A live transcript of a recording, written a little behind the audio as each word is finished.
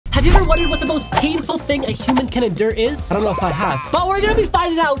Have you ever wondered what the most painful thing a human can endure is? I don't know if I have, but we're gonna be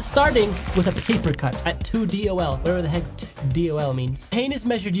finding out starting with a paper cut at 2 DOL, whatever the heck DOL means. Pain is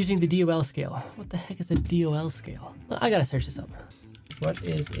measured using the DOL scale. What the heck is a DOL scale? I gotta search this up. What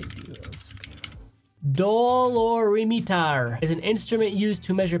is a DOL scale? Dolorimeter is an instrument used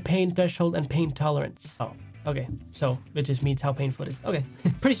to measure pain threshold and pain tolerance. Oh. Okay, so it just means how painful it is. Okay,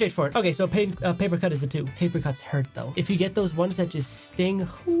 pretty straightforward. Okay, so paper cut is a 2. Paper cuts hurt though. If you get those ones that just sting,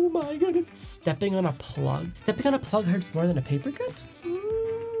 oh my goodness. Stepping on a plug. Stepping on a plug hurts more than a paper cut?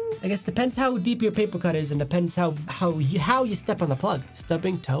 I guess depends how deep your paper cut is and depends how you step on the plug.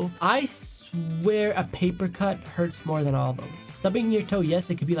 Stubbing toe. I swear a paper cut hurts more than all those. Stubbing your toe, yes,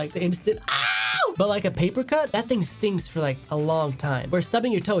 it could be like the instant ow! But like a paper cut, that thing stings for like a long time. Where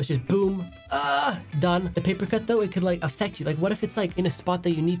stubbing your toe is just boom, done. The paper cut though, it could like affect you. Like what if it's like in a spot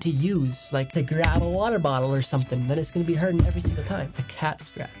that you need to use, like to grab a water bottle or something, then it's gonna be hurting every single time. A cat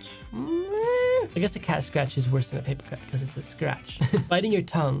scratch. I guess a cat scratch is worse than a paper cut because it's a scratch. Biting your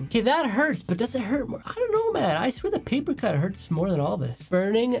tongue. Okay, that hurts, but does it hurt more? I don't know, man. I swear the paper cut hurts more than all this.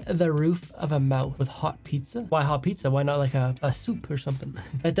 Burning the roof of a mouth with hot pizza. Why hot pizza? Why not like a soup or something?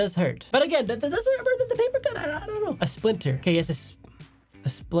 That does hurt. But again, that doesn't hurt more than the paper cut. I don't know. A splinter. Okay, yes, a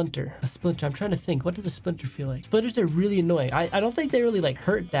splinter. A splinter. I'm trying to think. What does a splinter feel like? Splinters are really annoying. I don't think they really like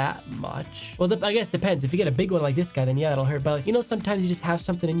hurt that much. Well, I guess it depends. If you get a big one like this guy, then yeah, it'll hurt. But you know, sometimes you just have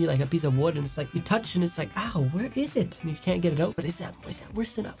something in you like a piece of wood and it's like you touch and it's like, ow, where is it? And you can't get it out. But is that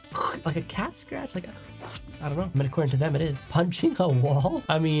worse than like a cat scratch? Like I don't know. I mean, according to them, it is. Punching a wall?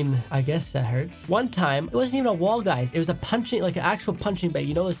 I mean, I guess that hurts. One time, it wasn't even a wall, guys. It was a punching, like an actual punching bag.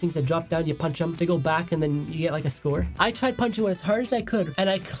 You know those things that drop down, you punch them, they go back, and then you get like a score? I tried punching one as hard as I could, and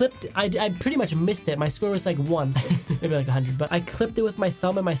I clipped it. I pretty much missed it. My score was like 1, maybe like 100, but I clipped it with my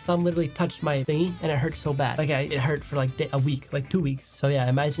thumb, and my thumb literally touched my thingy, and it hurt so bad. Like it hurt for like a week, like 2 weeks. So yeah,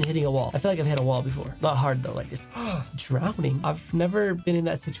 imagine hitting a wall. I feel like I've hit a wall before. Not hard though, like just drowning. I've never been in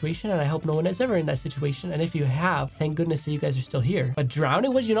that situation, and I hope no one is ever in that situation. And if you have, thank goodness that you guys are still here. But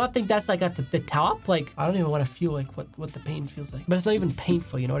drowning, would you not think that's like at the top? Like, I don't even want to feel like what the pain feels like. But it's not even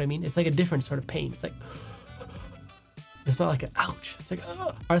painful, you know what I mean? It's like a different sort of pain. It's like, it's not like an ouch. It's like,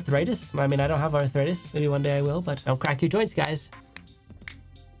 arthritis. I mean, I don't have arthritis. Maybe one day I will, but don't crack your joints, guys.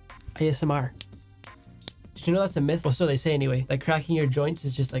 ASMR. Did you know that's a myth? Well, so they say anyway. Like cracking your joints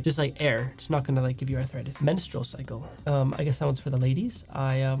is just like air. It's not gonna like give you arthritis. Menstrual cycle. I guess that one's for the ladies.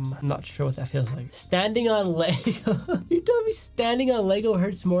 I'm not sure what that feels like. Standing on Lego. You telling me standing on Lego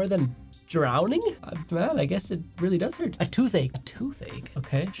hurts more than drowning? Man, I guess it really does hurt. A toothache. A toothache.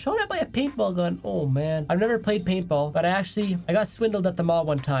 Okay. Shot at by a paintball gun. Oh man. I've never played paintball, but I got swindled at the mall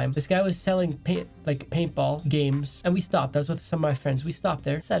one time. This guy was selling paintball games, and we stopped. I was with some of my friends. We stopped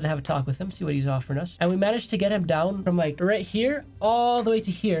there. Decided to have a talk with him, see what he's offering us. And we managed to get him down from like right here all the way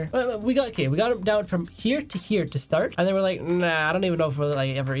to here. We got him down from here to start. And then we're like, nah, I don't even know if we'll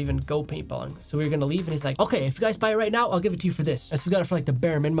like ever even go paintballing. So we were gonna leave, and he's like, okay, if you guys buy it right now, I'll give it to you for this. And so we got it for like the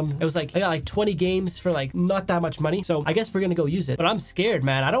bare minimum. It was like, I got like 20 games for like not that much money. So I guess we're gonna go use it. But I'm scared,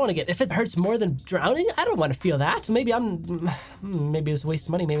 man. I don't want to get, if it hurts more than drowning, I don't want to feel that. So maybe maybe it's a waste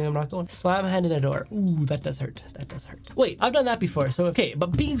of money. Maybe I'm not going. Slam hand in a door. Ooh, that does hurt. That does hurt. Wait, I've done that before. So okay,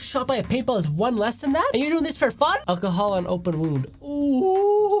 but being shot by a paintball is one less than that? And you're doing this for fun? Alcohol on open wound.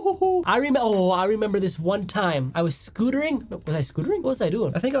 Ooh. I remember this one time. I was scootering. No, was I scootering? What was I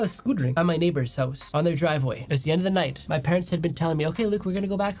doing? I think I was scootering at my neighbor's house on their driveway. It was the end of the night. My parents had been telling me, okay, Luke, we're gonna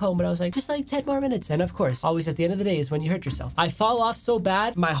go back home. But I was like, just like 10 more minutes. And of course, always at the end of the day is when you hurt yourself. I fall off so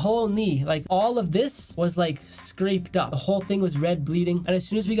bad, my whole knee, like all of this was like scraped up. The whole thing was red, bleeding. And as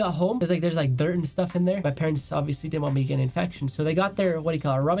soon as we got home, there's like dirt and stuff in there. My parents obviously didn't want me to get an infection. So they got their, what do you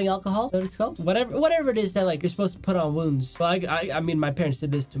call it, rubbing alcohol? What it's called? Whatever it is that like you're supposed to put on wounds. Well, I mean, my parents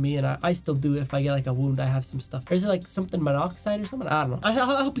did this to me, and I still do. If I get like a wound, I have some stuff. Or is it like something monoxide or something? I don't know. I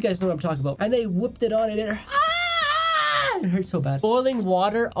hope you guys know what I'm talking about. And they whipped it on, and it hurt so bad. Boiling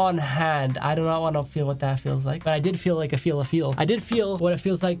water on hand. I do not want to feel what that feels like, but I did feel like I did feel what it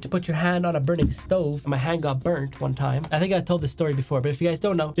feels like to put your hand on a burning stove. My hand got burnt one time. I think I told this story before, but if you guys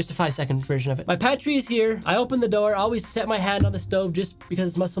don't know, just a 5-second version of it. My pantry is here. I opened the door, always set my hand on the stove just because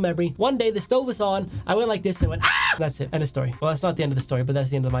it's muscle memory. One day the stove was on. I went like this and went, ah! That's it. End of story. Well, that's not the end of the story, but that's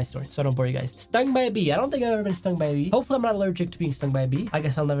the end of my story. So don't bore you guys. Stung by a bee. I don't think I've ever been stung by a bee. Hopefully I'm not allergic to being stung by a bee. I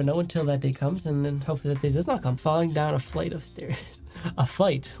guess I'll never know until that day comes, and then hopefully that day does not come. Falling down a flight of stairs. A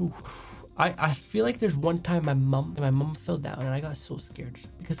flight. Ooh. I feel like there's one time my mom fell down, and I got so scared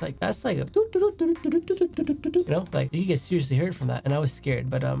because like that's like a you know, like you can get seriously hurt from that, and I was scared,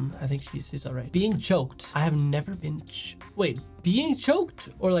 but I think she's all right. Being choked. I have never been wait, being choked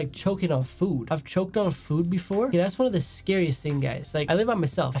or like choking on food. I've choked on food before. Okay, that's one of the scariest things, guys. Like I live by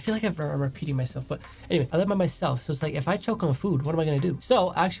myself. I feel like I'm repeating myself, but anyway, I live by myself. So it's like if I choke on food, what am I gonna do?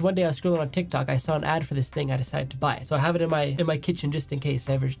 So actually one day I was scrolling on TikTok, I saw an ad for this thing. I decided to buy it. So I have it in my kitchen just in case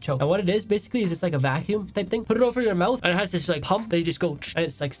I ever choke. And what it is basically is it's like a vacuum type thing. Put it over your mouth and it has this like pump that you just go and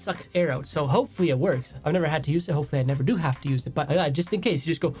it's like sucks air out. So hopefully it works. I've never had to use it. Hopefully I never do have to use it, but just in case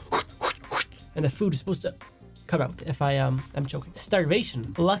you just go and the food is supposed to come out if I'm choking.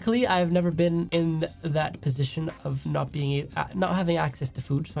 Starvation. Luckily, I've never been in that position of not having access to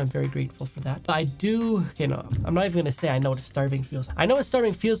food, so I'm very grateful for that. But I do, okay, no, I'm not even gonna say I know what starving feels like. I know what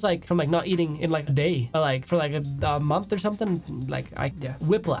starving feels like from like not eating in like a day, or like for like a month or something. Like yeah,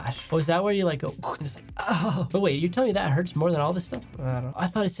 whiplash. Oh, is that where you like go and it's like, oh? But wait, you're telling me that hurts more than all this stuff? I don't know. I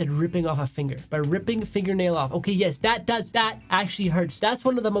thought it said ripping off a finger. By ripping fingernail off. Okay, yes, that actually hurts. That's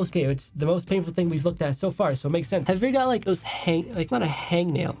one of the most, okay, it's the most painful thing we've looked at so far, so it makes sense. Have you ever got like those not a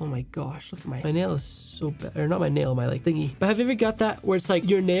hangnail? Oh my gosh, look at my nail is so bad. Or not my nail, my like thingy. But have you ever got that where it's like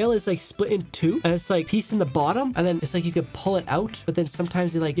your nail is like split in two and it's like piece in the bottom and then it's like you could pull it out, but then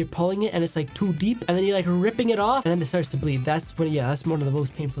sometimes you're pulling it and it's like too deep and then you're like ripping it off and then it starts to bleed. That's when, yeah, that's one of the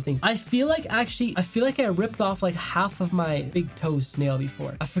most painful things. I feel like I ripped off like half of my big toes nail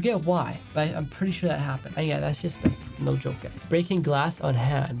before. I forget why, but I'm pretty sure that happened. And yeah, that's no joke, guys. Breaking glass on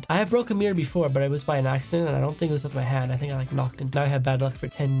hand. I have broken a mirror before, but it was by an accident and I don't think it was with my hand. I think I like knocked it. Now I have bad luck for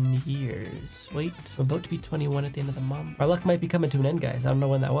 10 years. Wait, I'm about to be 21 at the end of the month. My luck might be coming to an end, guys. I don't know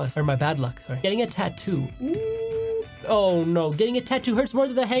when that was. Or my bad luck, sorry. Getting a tattoo. Ooh. Oh no, getting a tattoo hurts more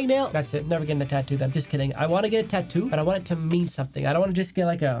than the hangnail. That's it, never getting a tattoo then. Just kidding. I want to get a tattoo, but I want it to mean something. I don't want to just get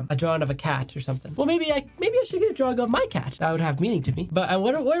like a drawing of a cat or something. Well, maybe I should get a drawing of my cat. That would have meaning to me. But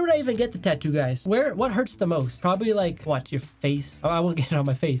where would I even get the tattoo, guys? What hurts the most? Probably like, what, your face? Oh, I won't get it on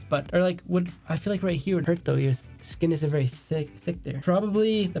my face, but, or like, I feel like right here would hurt though. Your skin isn't very thick there.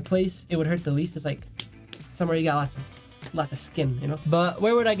 Probably the place it would hurt the least is like somewhere you got lots of skin, you know. But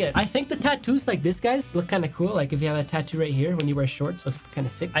where would I get it? I think the tattoos like this, guys, look kind of cool. Like if you have a tattoo right here when you wear shorts, looks kind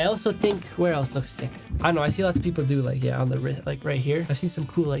of sick. I also think, where else looks sick? I don't know, I see lots of people do like, yeah, on the wrist, like right here. I see some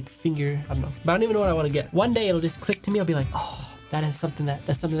cool like finger, I don't know, but I don't even know what I want to get. One day it'll just click to me. I'll be like, oh, that's something that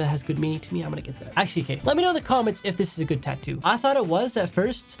has good meaning to me. I'm gonna get that. Actually, okay, let me know in the comments if this is a good tattoo. I thought it was at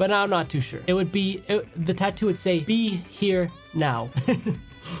first, but now I'm not too sure. The tattoo would say, be here now.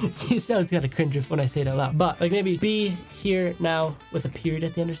 It sounds kind of cringe when I say it out loud, but like maybe be here now with a period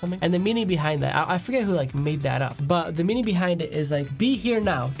at the end or something. And the meaning behind that, I forget who like made that up, but the meaning behind it is like, be here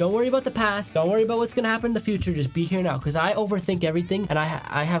now. Don't worry about the past. Don't worry about what's gonna happen in the future. Just be here now. Because I overthink everything and I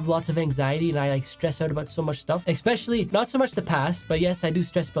have lots of anxiety and I like stress out about so much stuff, especially not so much the past, but yes, I do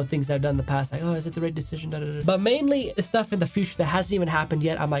stress about things I've done in the past. Like, oh, is it the right decision? Da, da, da. But mainly the stuff in the future that hasn't even happened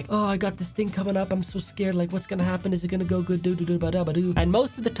yet. I'm like, oh, I got this thing coming up. I'm so scared. Like, what's gonna happen? Is it gonna go good? Do. And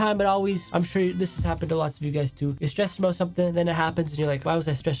most of the time, I'm sure this has happened to lots of you guys too. You're stressed about something, then it happens, and you're like, why was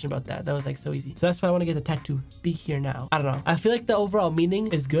I stressing about that? That was like so easy. So that's why I want to get the tattoo. Be here now. I don't know. I feel like the overall meaning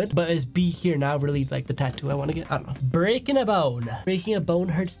is good, but is be here now really like the tattoo I want to get? I don't know. Breaking a bone. Breaking a bone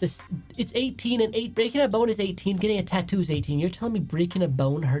hurts this. It's 18 and breaking a bone is 18. Getting a tattoo is 18. You're telling me breaking a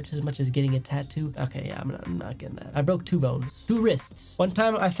bone hurts as much as getting a tattattu? Okay, yeah, I'm not getting that. I broke 2 bones. 2 wrists. One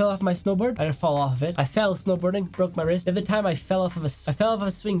time I fell off my snowboard. I didn't fall off of it. I fell snowboarding, broke my wrist. The other time I fell off of a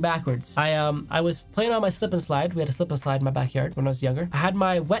swing backwards. I was playing on my slip and slide. We had a slip and slide in my backyard when I was younger. I had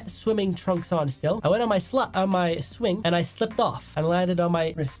my wet swimming trunks on still. I went on my swing and I slipped off and landed on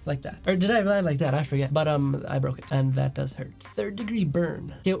my wrist like that. Or did I land like that? I forget. But I broke it and that does hurt. 3rd degree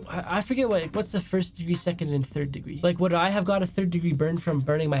burn. Okay, I forget what's the 1st degree, 2nd, and 3rd degree. Like, would I have got a 3rd degree burn from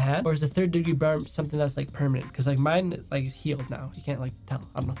burning my hand, or is the 3rd degree burn something that's like permanent? Because like mine like is healed now. You can't like tell.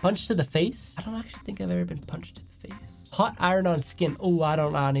 I don't know. Punch to the face. I don't actually think I've ever been punched to the face. Hot iron on skin. Oh, I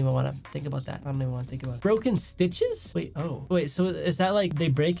don't even want to think about that. I don't even want to think about it. Broken stitches? Wait, oh. Wait, so is that like they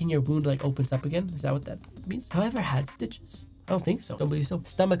break and your wound like opens up again? Is that what that means? Have I ever had stitches? I don't think so. Don't believe so.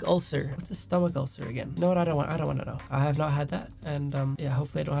 Stomach ulcer. What's a stomach ulcer again? No, I don't want to know. I have not had that. And yeah,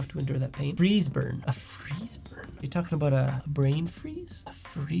 hopefully I don't have to endure that pain. Freeze burn. A freeze burn. You're talking about a brain freeze? A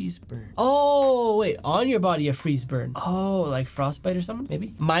freeze burn. Oh, wait. On your body, a freeze burn. Oh, like frostbite or something?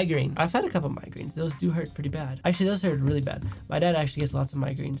 Maybe. Migraine. I've had a couple migraines. Those do hurt pretty bad. Actually, those hurt really bad. My dad actually gets lots of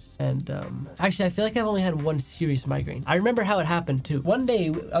migraines. And actually, I feel like I've only had one serious migraine. I remember how it happened too. One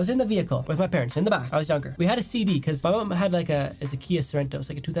day, I was in the vehicle with my parents in the back. I was younger. We had a CD because my mom had like a Kia Sorento. It's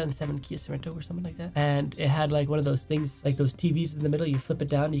like a 2007 Kia Sorento or something like that. And it had like one of those things, like those TVs in the middle. You flip it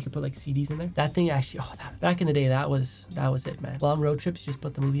down and you can put like CDs in there. That thing actually, back in the the day, that was it, man. Long road trips, you just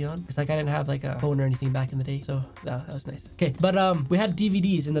put the movie on. It's like I didn't have like a phone or anything back in the day, so that was nice. Okay, but we had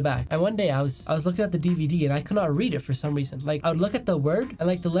DVDs in the back, and one day I was looking at the DVD and I could not read it for some reason. Like I would look at the word and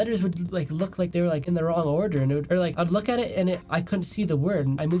like the letters would like look like they were like in the wrong order, and or like I'd look at it and I couldn't see the word,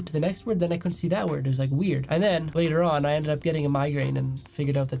 and I moved to the next word, then I couldn't see that word. It was like weird. And then later on I ended up getting a migraine and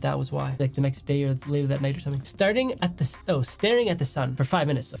figured out that was why. Like the next day or later that night or something. Staring at the sun for 5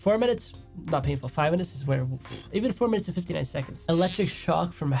 minutes. So 4 minutes, not painful. 5 minutes is where, even 4 minutes and 59 seconds. Electric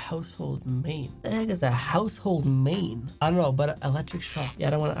shock from a household main. What the heck is a household main? I don't know, but electric shock. Yeah,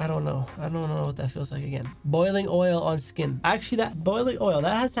 I don't know what that feels like again. Boiling oil on skin. Actually, that boiling oil,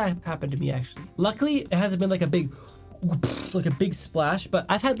 that has happened to me actually. Luckily, it hasn't been like a big splash, but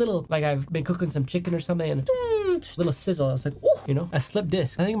I've had little, like I've been cooking some chicken or something and little sizzle. I was like, oh, you know, a slip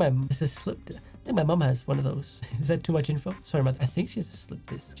disc. I think this is slip disc. I think my mom has one of those. Is that too much info? Sorry, mother. I think she has a slip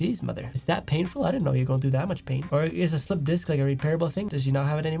disc. Jeez, mother. Is that painful? I didn't know you're going through that much pain. Or is a slip disc like a repairable thing? Does she not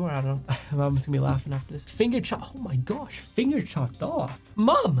have it anymore? I don't know. Mom's gonna be laughing after this. Finger chopped. Oh my gosh. Finger chopped off.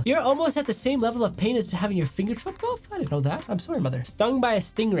 Mom, you're almost at the same level of pain as having your finger chopped off? I didn't know that. I'm sorry, mother. Stung by a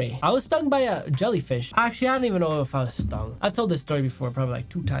stingray. I was stung by a jellyfish. Actually, I don't even know if I was stung. I've told this story before, probably like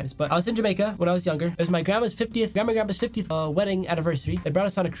 2 times, but I was in Jamaica when I was younger. It was my grandma's 50th wedding anniversary. They brought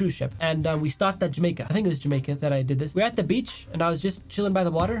us on a cruise ship, and we stopped at Jamaica. I think it was Jamaica that I did this. We were at the beach and I was just chilling by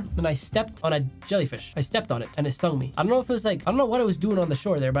the water and I stepped on a jellyfish. I stepped on it and it stung me. I don't know if it was like, I don't know what I was doing on the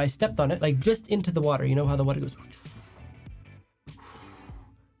shore there, but I stepped on it like just into the water. You know how the water goes.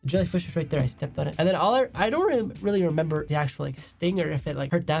 The jellyfish was right there. I stepped on it. And then I don't really remember the actual like sting or if it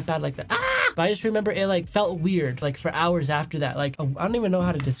like hurt that bad like that. But I just remember it like felt weird like for hours after that. Like, I don't even know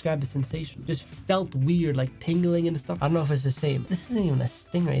how to describe the sensation. Just felt weird, like tingling and stuff. I don't know if it's the same. This isn't even a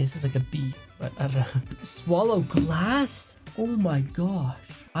stingray. This is like a bee, but I don't know. Swallow glass? Oh my gosh.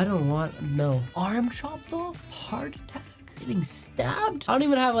 I don't want, no. Arm chopped off? Heart attack? Getting stabbed? I don't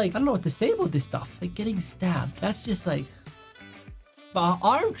even have like, I don't know what to say about this stuff. Like getting stabbed. That's just like,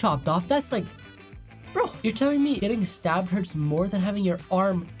 arm chopped off? That's like, bro, you're telling me getting stabbed hurts more than having your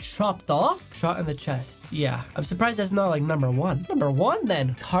arm chopped off? Shot in the chest. Yeah. I'm surprised that's not like number 1. Number 1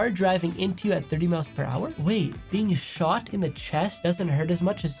 then. Car driving into you at 30 miles per hour? Wait, being shot in the chest doesn't hurt as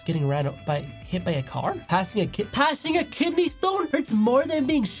much as getting hit by a car? Passing a kidney stone hurts more than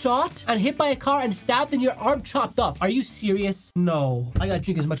being shot and hit by a car and stabbed and your arm chopped off. Are you serious? No. I gotta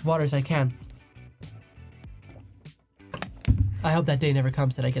drink as much water as I can. I hope that day never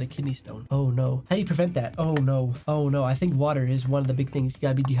comes that I get a kidney stone. Oh no. How do you prevent that? Oh no. Oh no. I think water is one of the big things. You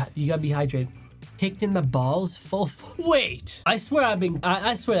gotta be hydrated. Kicked in the balls wait, I swear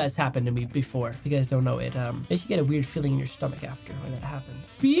I swear that's happened to me before. If you guys don't know it, makes you get a weird feeling in your stomach after when that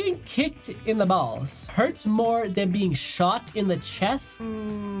happens. Being kicked in the balls hurts more than being shot in the chest.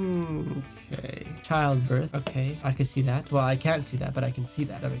 Okay. Childbirth. Okay, I can see that. Well, I can't see that, but I can see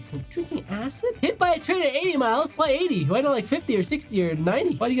that. That makes sense. Drinking acid? Hit by a train at 80 miles? Why 80? Why not like 50 or 60 or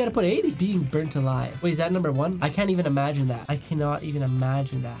 90? Why do you gotta put 80? Being burnt alive. Wait, is that number 1? I can't even imagine that. I cannot even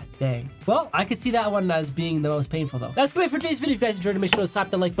imagine that. Dang. Well, I could see that one as being the most painful though. That's good for today's video. If you guys enjoyed it, make sure to slap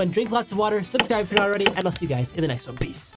that like button, drink lots of water, subscribe if you're not already, and I'll see you guys in the next one. Peace.